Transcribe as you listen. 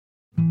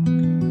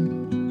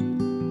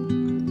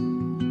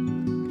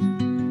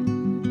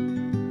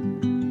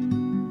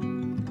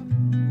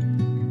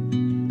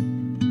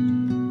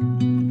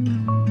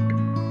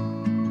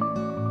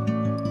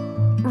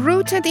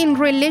Rooted in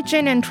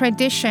religion and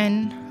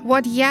tradition,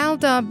 what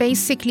Yalda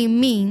basically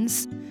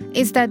means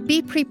is that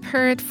be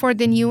prepared for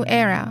the new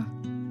era,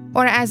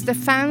 or as the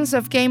fans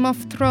of Game of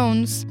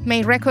Thrones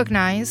may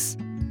recognize,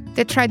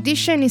 the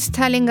tradition is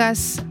telling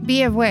us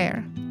be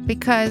aware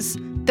because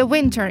the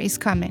winter is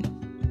coming.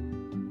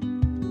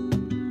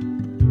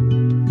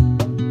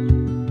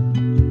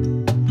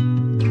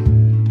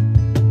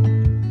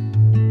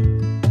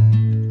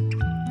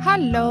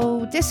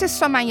 Hello, this is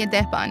Somaye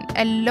Dehban,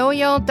 a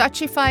loyal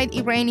Dutchified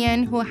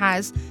Iranian who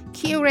has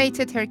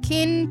curated her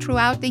kin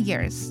throughout the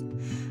years.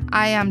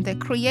 I am the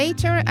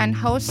creator and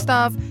host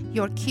of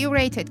Your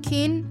Curated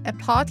Kin, a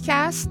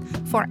podcast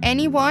for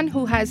anyone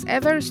who has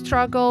ever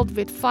struggled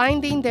with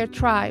finding their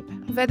tribe,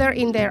 whether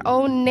in their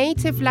own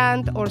native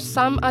land or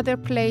some other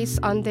place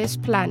on this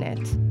planet.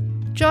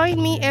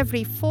 Join me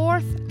every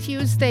fourth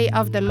Tuesday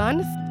of the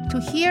month to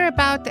hear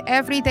about the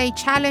everyday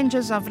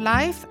challenges of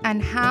life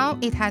and how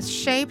it has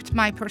shaped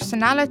my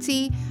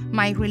personality,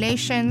 my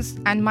relations,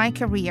 and my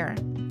career.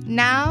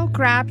 Now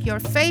grab your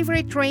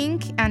favorite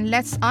drink and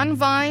let's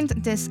unwind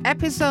this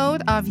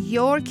episode of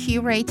Your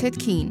Curated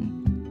Kin.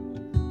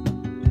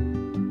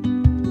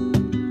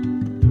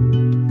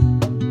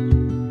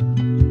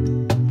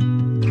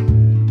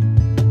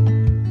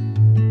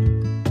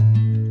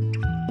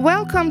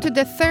 Welcome to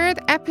the third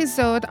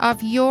episode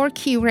of Your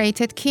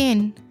Curated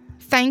Kin.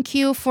 Thank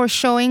you for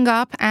showing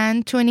up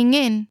and tuning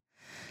in.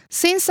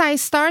 Since I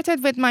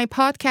started with my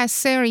podcast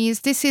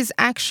series, this is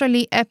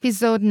actually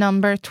episode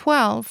number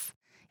 12.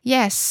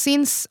 Yes,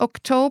 since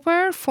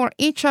October, for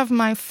each of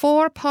my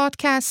 4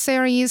 podcast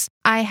series,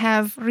 I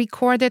have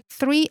recorded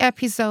 3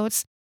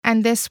 episodes,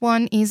 and this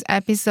one is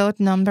episode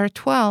number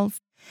 12.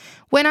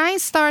 When I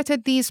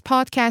started these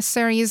podcast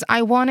series,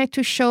 I wanted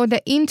to show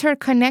the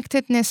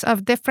interconnectedness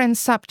of different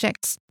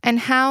subjects and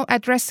how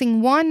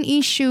addressing one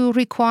issue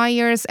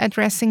requires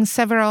addressing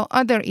several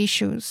other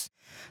issues.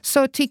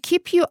 So to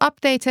keep you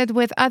updated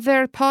with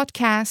other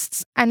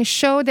podcasts and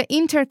show the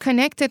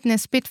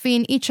interconnectedness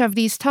between each of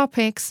these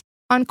topics,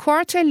 on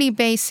quarterly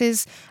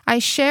basis, I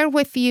share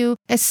with you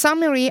a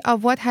summary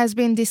of what has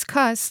been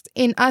discussed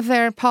in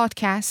other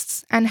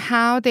podcasts and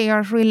how they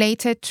are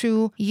related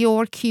to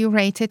Your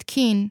Curated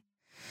Kin.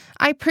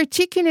 I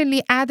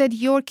particularly added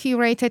Your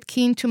Curated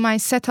Kin to my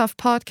set of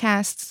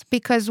podcasts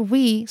because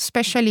we,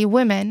 especially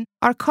women,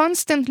 are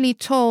constantly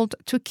told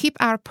to keep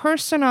our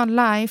personal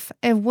life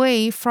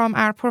away from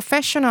our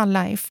professional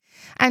life.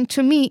 And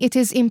to me, it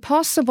is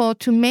impossible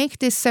to make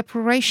this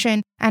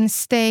separation and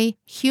stay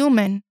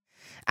human.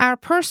 Our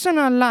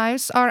personal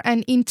lives are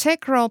an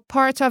integral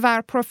part of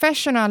our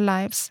professional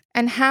lives,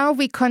 and how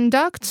we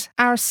conduct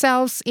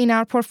ourselves in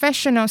our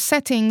professional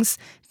settings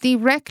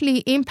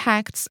directly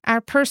impacts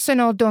our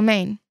personal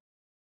domain.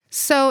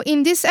 So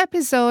in this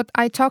episode,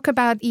 I talk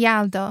about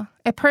Yalda,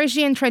 a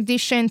Persian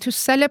tradition to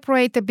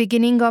celebrate the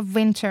beginning of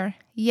winter.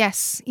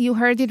 Yes, you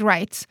heard it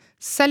right,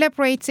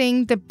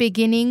 celebrating the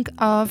beginning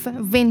of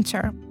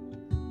winter.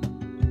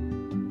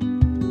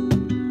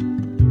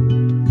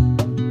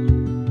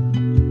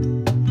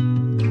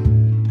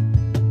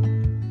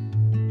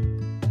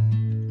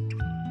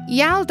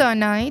 Yalda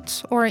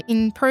night, or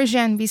in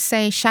Persian we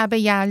say Shab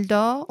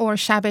Yalda or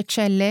Shab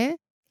Chelle,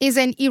 is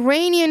an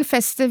Iranian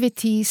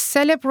festivity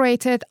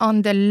celebrated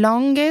on the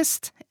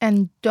longest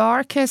and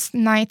darkest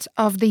night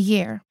of the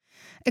year.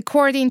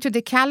 According to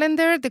the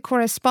calendar, the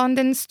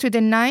corresponds to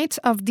the night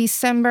of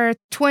December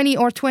 20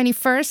 or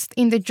 21st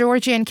in the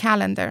Georgian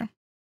calendar.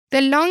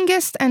 The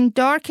longest and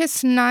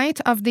darkest night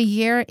of the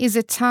year is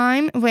a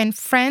time when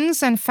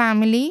friends and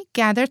family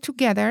gather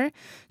together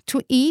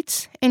to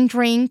eat and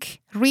drink,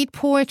 read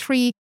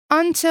poetry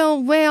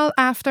until well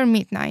after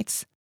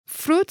midnight.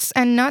 Fruits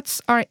and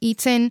nuts are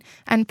eaten,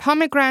 and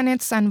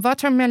pomegranates and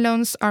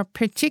watermelons are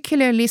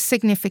particularly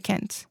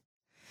significant.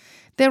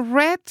 The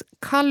red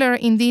color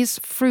in these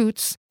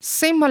fruits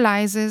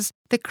symbolizes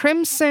the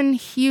crimson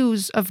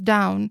hues of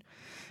dawn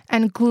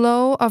and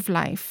glow of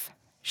life.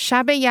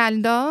 Shab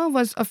Yalda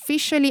was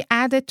officially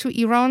added to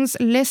Iran's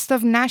list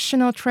of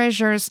national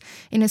treasures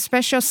in a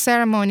special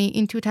ceremony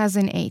in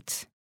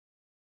 2008.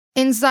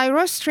 In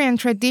Zoroastrian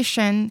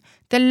tradition,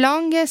 the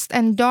longest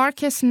and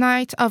darkest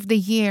night of the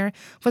year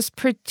was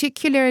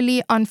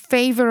particularly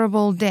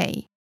unfavorable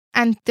day,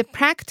 and the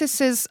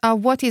practices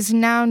of what is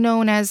now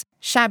known as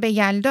Shab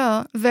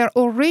Yalda were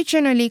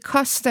originally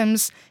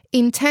customs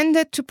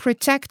intended to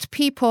protect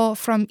people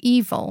from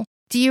evil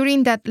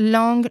during that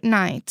long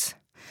night.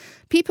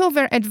 People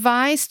were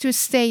advised to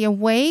stay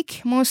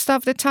awake most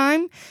of the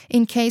time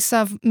in case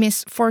of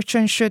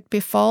misfortune should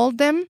befall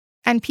them,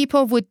 and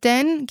people would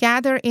then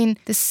gather in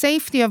the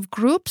safety of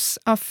groups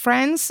of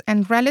friends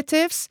and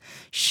relatives,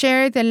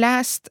 share the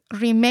last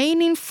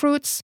remaining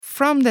fruits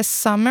from the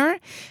summer,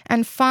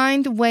 and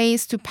find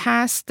ways to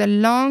pass the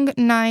long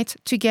night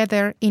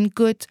together in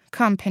good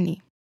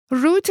company.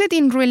 Rooted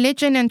in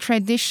religion and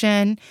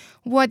tradition,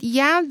 what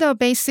Yalda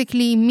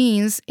basically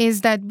means is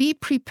that be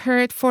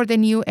prepared for the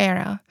new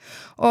era.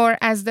 Or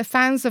as the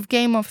fans of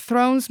Game of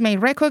Thrones may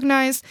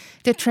recognize,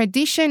 the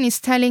tradition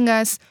is telling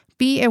us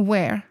be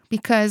aware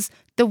because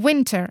The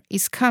winter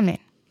is coming.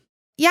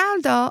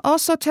 Yalda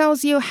also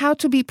tells you how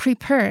to be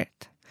prepared.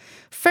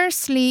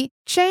 Firstly,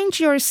 change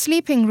your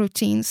sleeping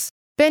routines.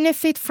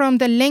 Benefit from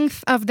the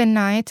length of the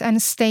night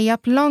and stay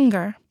up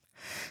longer.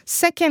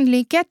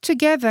 Secondly, get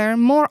together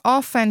more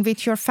often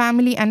with your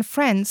family and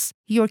friends,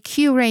 your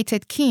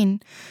curated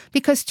kin,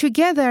 because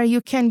together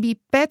you can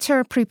be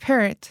better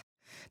prepared.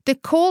 The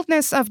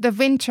coldness of the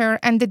winter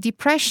and the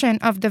depression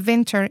of the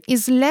winter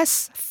is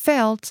less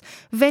felt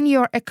when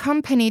you're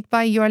accompanied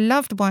by your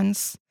loved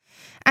ones.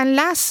 And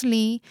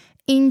lastly,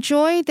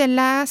 enjoy the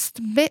last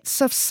bits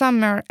of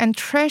summer and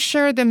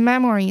treasure the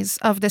memories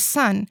of the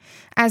sun,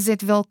 as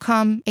it will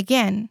come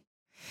again.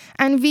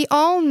 And we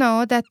all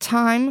know that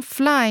time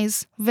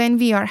flies when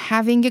we are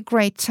having a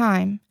great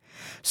time.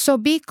 So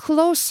be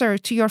closer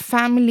to your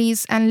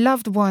families and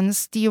loved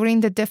ones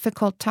during the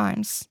difficult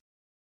times.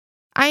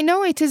 I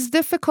know it is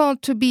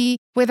difficult to be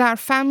with our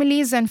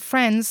families and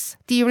friends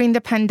during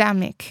the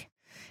pandemic.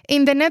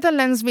 In the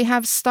Netherlands, we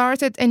have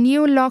started a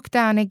new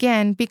lockdown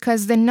again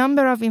because the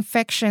number of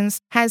infections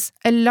has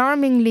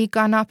alarmingly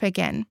gone up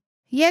again.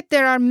 Yet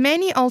there are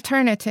many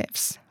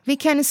alternatives. We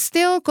can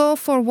still go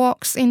for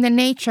walks in the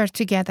nature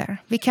together.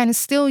 We can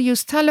still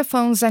use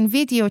telephones and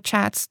video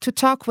chats to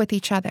talk with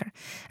each other.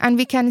 And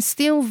we can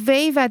still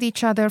wave at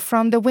each other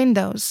from the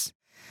windows.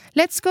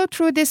 Let's go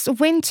through this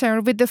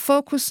winter with the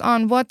focus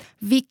on what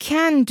we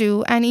can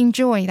do and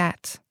enjoy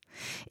that.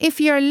 If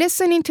you're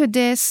listening to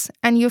this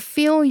and you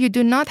feel you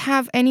do not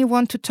have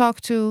anyone to talk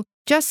to,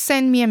 just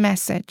send me a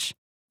message.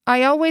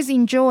 I always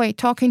enjoy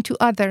talking to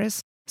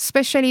others,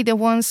 especially the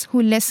ones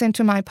who listen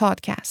to my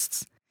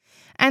podcasts.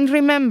 And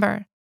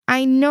remember,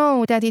 I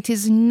know that it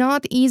is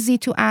not easy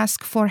to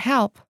ask for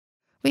help.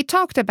 We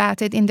talked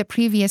about it in the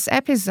previous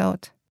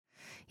episode.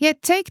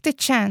 Yet take the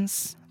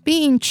chance,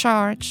 be in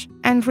charge,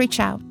 and reach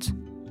out.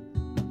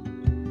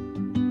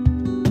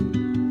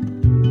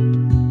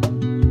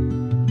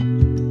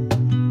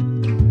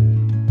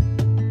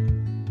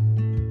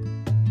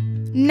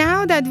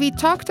 Now that we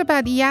talked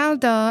about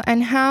Yalda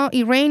and how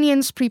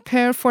Iranians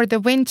prepare for the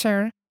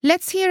winter,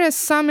 let's hear a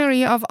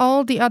summary of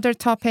all the other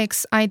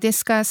topics I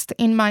discussed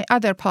in my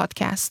other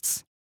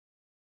podcasts.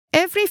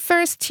 Every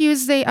first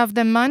Tuesday of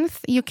the month,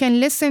 you can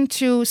listen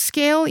to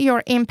Scale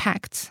Your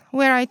Impact,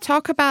 where I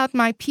talk about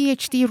my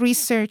PhD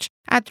research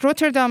at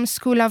Rotterdam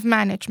School of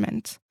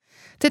Management.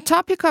 The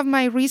topic of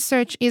my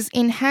research is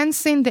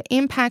enhancing the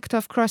impact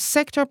of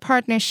cross-sector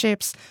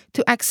partnerships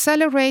to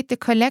accelerate the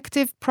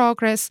collective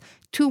progress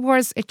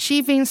towards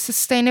achieving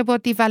Sustainable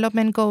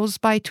Development Goals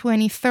by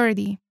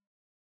 2030.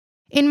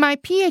 In my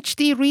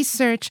PhD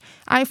research,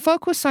 I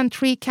focus on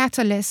 3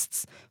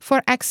 catalysts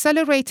for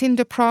accelerating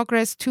the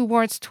progress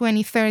towards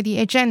 2030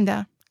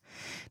 agenda.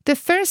 The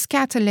first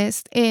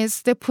catalyst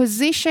is the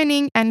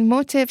positioning and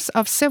motives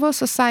of civil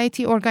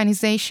society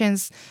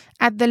organizations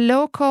at the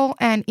local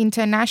and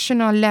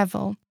international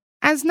level,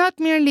 as not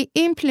merely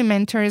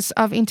implementers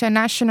of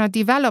international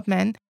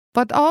development,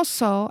 but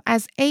also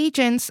as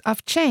agents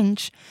of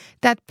change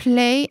that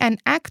play an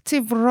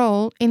active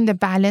role in the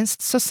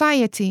balanced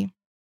society.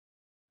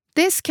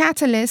 This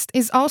catalyst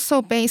is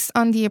also based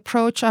on the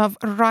approach of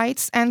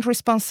rights and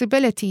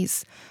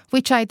responsibilities,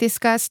 which I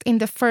discussed in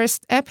the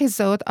first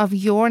episode of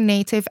Your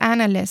Native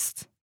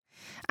Analyst.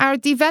 Our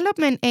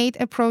development aid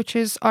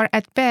approaches are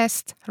at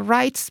best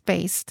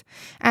rights-based,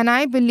 and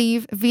I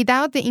believe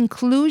without the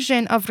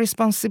inclusion of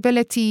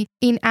responsibility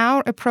in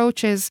our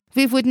approaches,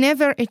 we would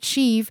never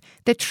achieve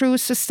the true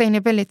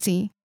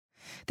sustainability.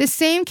 The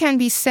same can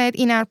be said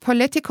in our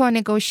political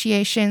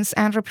negotiations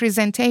and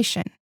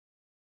representation.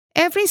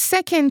 Every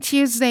second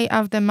Tuesday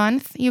of the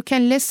month, you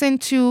can listen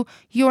to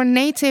Your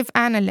Native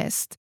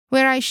Analyst,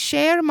 where I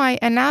share my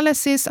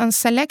analysis on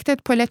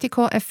selected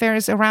political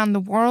affairs around the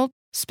world,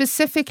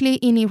 specifically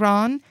in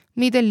Iran,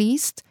 Middle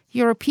East,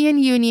 European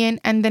Union,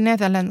 and the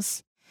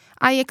Netherlands.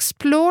 I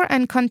explore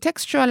and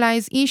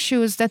contextualize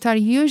issues that are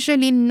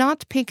usually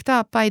not picked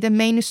up by the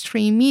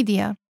mainstream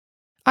media.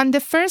 On the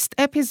first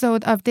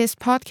episode of this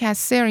podcast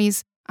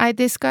series, I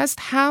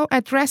discussed how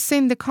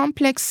addressing the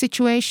complex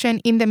situation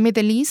in the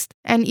Middle East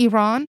and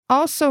Iran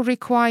also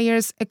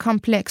requires a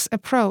complex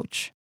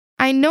approach.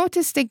 I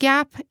noticed a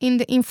gap in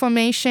the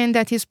information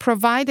that is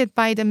provided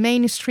by the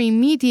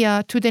mainstream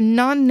media to the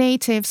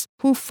non-natives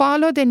who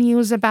follow the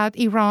news about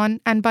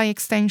Iran and by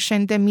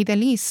extension the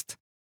Middle East.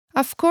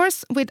 Of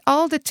course, with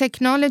all the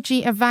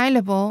technology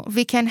available,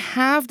 we can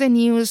have the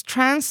news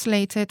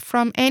translated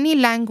from any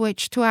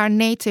language to our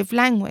native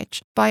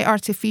language by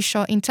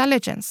artificial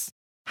intelligence.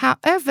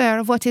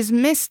 However, what is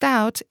missed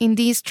out in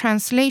these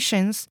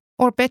translations,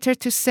 or better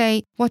to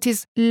say, what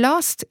is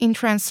lost in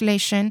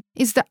translation,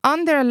 is the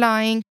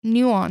underlying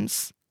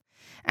nuance.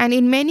 And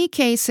in many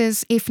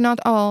cases, if not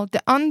all,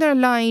 the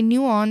underlying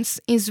nuance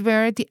is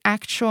where the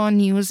actual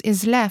news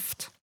is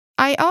left.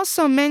 I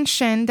also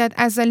mentioned that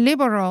as a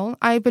liberal,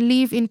 I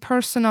believe in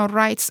personal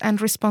rights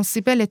and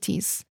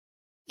responsibilities.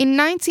 In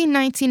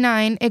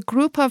 1999, a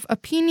group of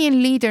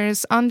opinion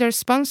leaders under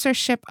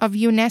sponsorship of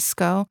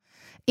UNESCO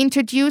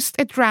introduced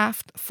a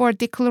draft for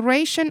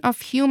Declaration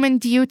of Human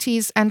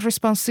Duties and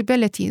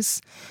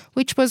Responsibilities,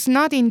 which was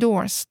not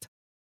endorsed.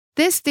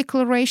 This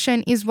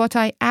declaration is what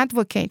I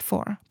advocate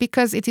for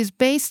because it is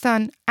based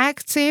on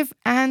active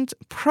and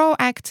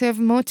proactive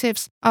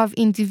motives of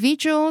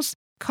individuals,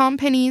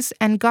 companies,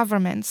 and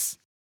governments.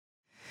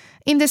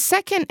 In the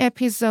second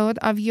episode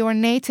of Your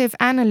Native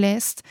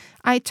Analyst,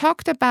 I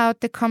talked about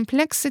the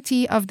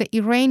complexity of the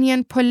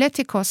Iranian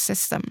political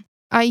system.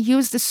 I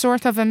used a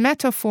sort of a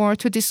metaphor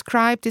to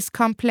describe this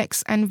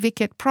complex and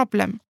wicked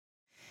problem.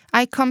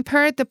 I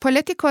compared the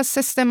political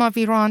system of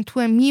Iran to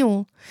a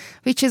mule,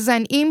 which is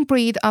an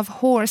inbreed of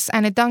horse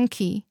and a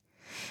donkey.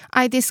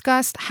 I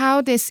discussed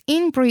how this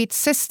inbreed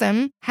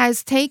system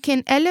has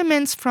taken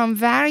elements from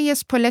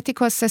various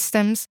political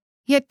systems,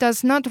 yet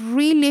does not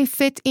really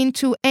fit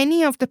into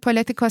any of the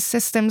political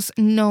systems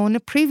known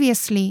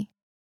previously.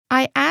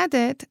 I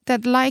added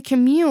that like a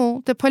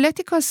mule, the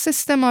political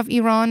system of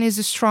Iran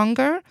is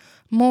stronger,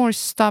 more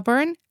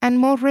stubborn, and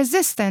more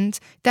resistant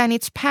than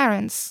its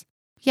parents.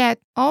 Yet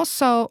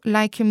also,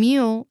 like a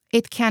mule,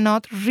 it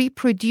cannot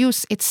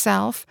reproduce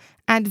itself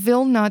and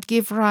will not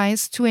give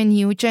rise to a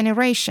new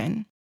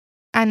generation.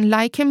 And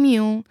like a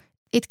mule,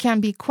 it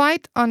can be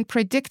quite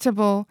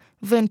unpredictable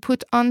when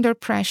put under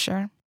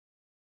pressure.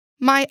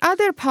 My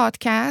other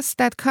podcast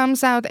that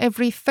comes out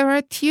every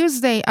third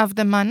Tuesday of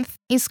the month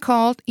is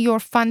called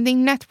Your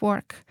Funding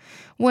Network,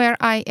 where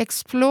I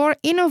explore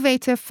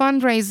innovative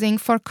fundraising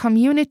for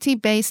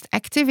community-based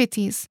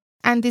activities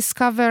and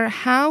discover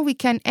how we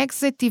can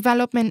exit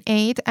development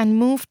aid and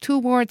move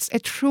towards a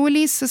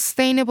truly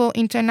sustainable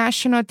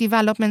international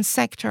development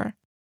sector.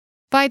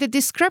 By the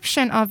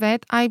description of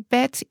it, I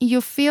bet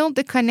you feel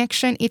the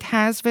connection it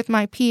has with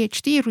my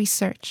PhD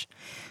research.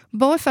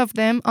 Both of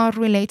them are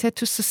related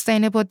to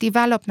sustainable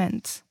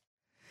development.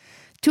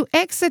 To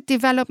exit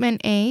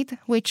development aid,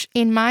 which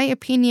in my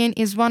opinion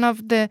is one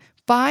of the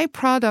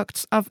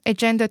byproducts of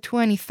Agenda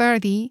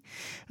 2030,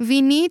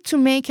 we need to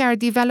make our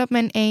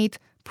development aid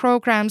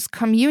programs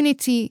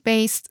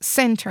community-based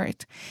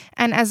centered,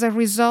 and as a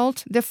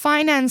result, the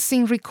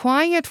financing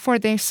required for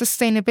their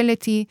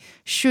sustainability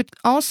should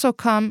also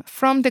come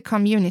from the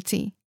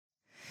community.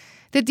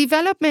 The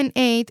development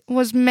aid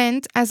was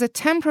meant as a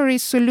temporary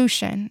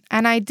solution,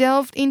 and I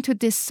delved into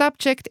this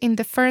subject in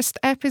the first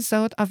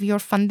episode of Your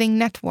Funding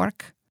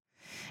Network.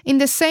 In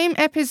the same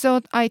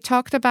episode, I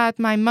talked about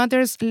my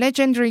mother's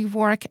legendary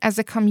work as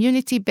a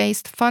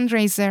community-based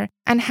fundraiser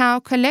and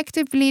how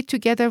collectively,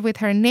 together with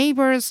her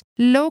neighbors,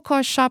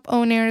 local shop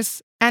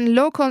owners, and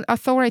local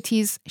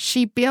authorities,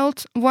 she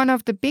built one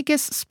of the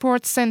biggest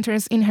sports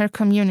centers in her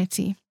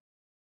community.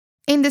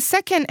 In the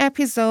second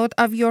episode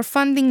of Your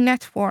Funding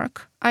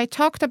Network, I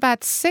talked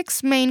about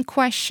 6 main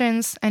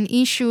questions and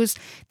issues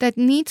that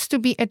needs to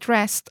be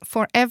addressed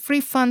for every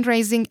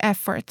fundraising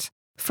effort,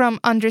 from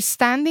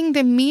understanding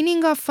the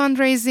meaning of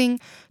fundraising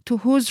to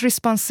whose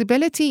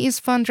responsibility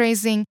is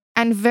fundraising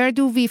and where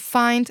do we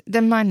find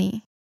the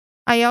money.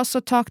 I also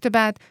talked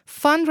about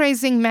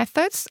fundraising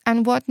methods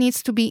and what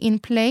needs to be in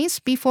place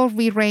before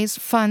we raise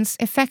funds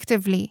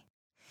effectively.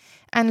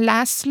 And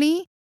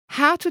lastly,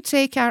 how to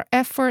take our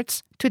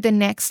efforts to the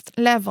next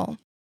level.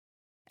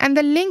 And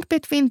the link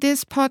between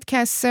this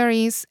podcast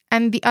series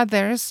and the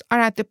others are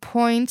at the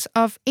point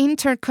of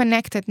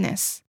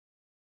interconnectedness.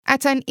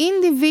 At an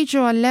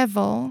individual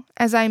level,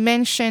 as I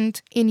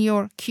mentioned in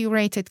Your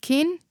Curated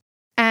Kin,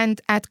 and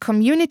at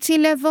community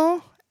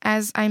level,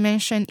 as I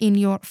mentioned in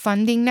Your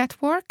Funding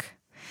Network,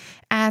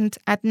 and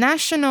at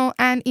national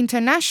and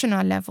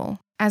international level,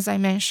 as I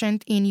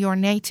mentioned in Your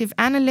Native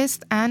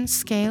Analyst and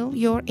Scale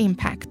Your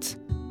Impact.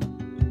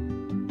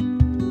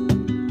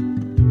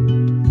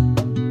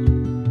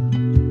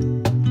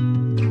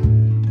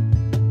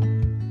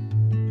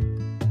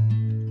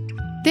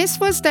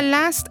 This was the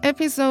last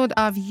episode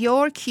of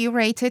Your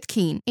Curated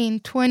Kin in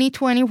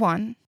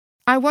 2021.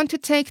 I want to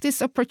take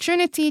this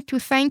opportunity to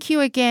thank you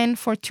again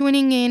for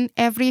tuning in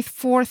every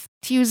fourth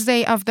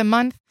Tuesday of the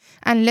month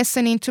and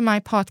listening to my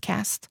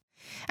podcast.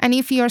 And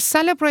if you're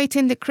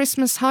celebrating the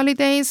Christmas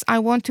holidays, I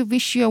want to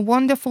wish you a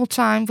wonderful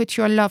time with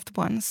your loved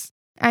ones.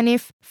 And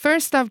if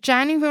 1st of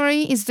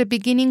January is the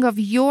beginning of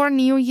your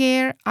new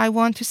year, I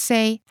want to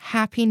say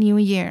Happy New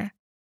Year.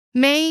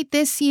 May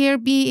this year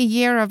be a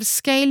year of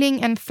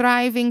scaling and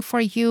thriving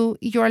for you,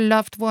 your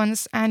loved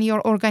ones, and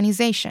your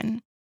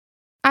organization.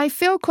 I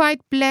feel quite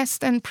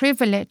blessed and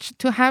privileged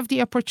to have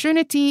the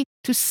opportunity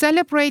to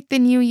celebrate the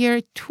new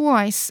year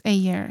twice a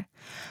year.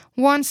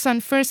 Once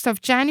on 1st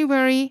of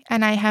January,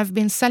 and I have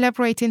been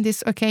celebrating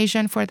this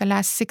occasion for the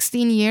last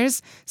 16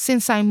 years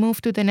since I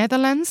moved to the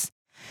Netherlands,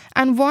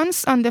 and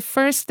once on the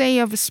first day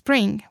of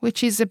spring,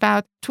 which is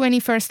about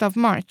 21st of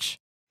March.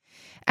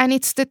 And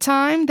it's the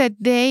time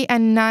that day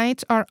and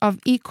night are of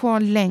equal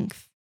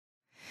length.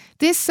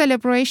 This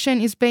celebration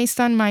is based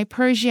on my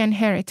Persian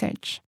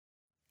heritage.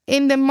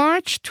 In the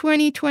March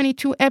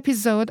 2022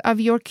 episode of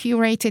Your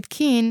Curated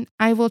Kin,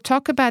 I will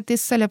talk about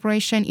this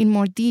celebration in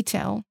more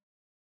detail.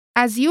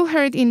 As you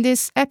heard in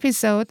this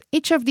episode,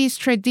 each of these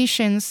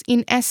traditions,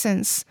 in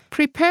essence,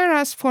 prepare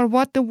us for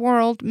what the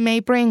world may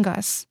bring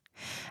us.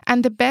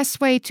 And the best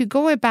way to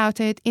go about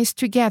it is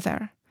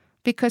together,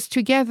 because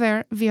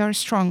together we are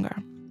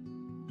stronger.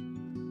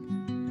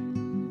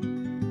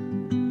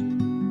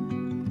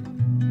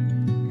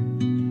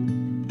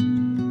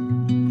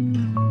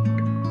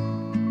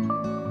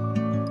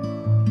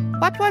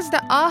 What was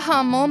the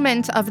aha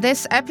moment of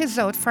this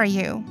episode for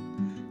you?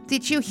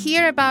 Did you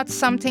hear about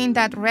something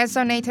that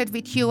resonated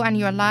with you and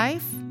your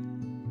life?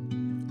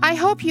 I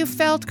hope you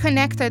felt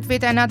connected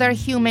with another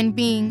human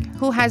being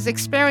who has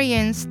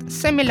experienced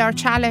similar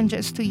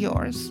challenges to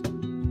yours.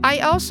 I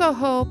also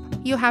hope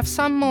you have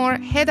some more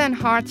head and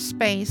heart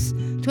space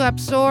to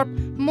absorb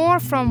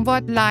more from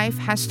what life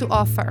has to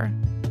offer.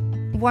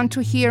 Want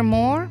to hear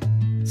more?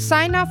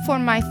 Sign up for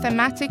my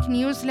thematic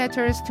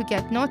newsletters to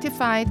get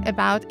notified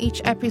about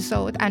each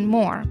episode and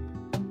more.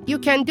 You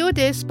can do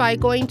this by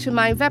going to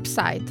my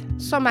website,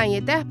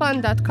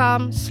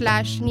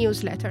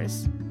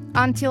 somayedehban.com/newsletters.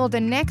 Until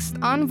the next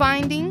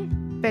unwinding,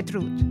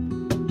 Bedrood.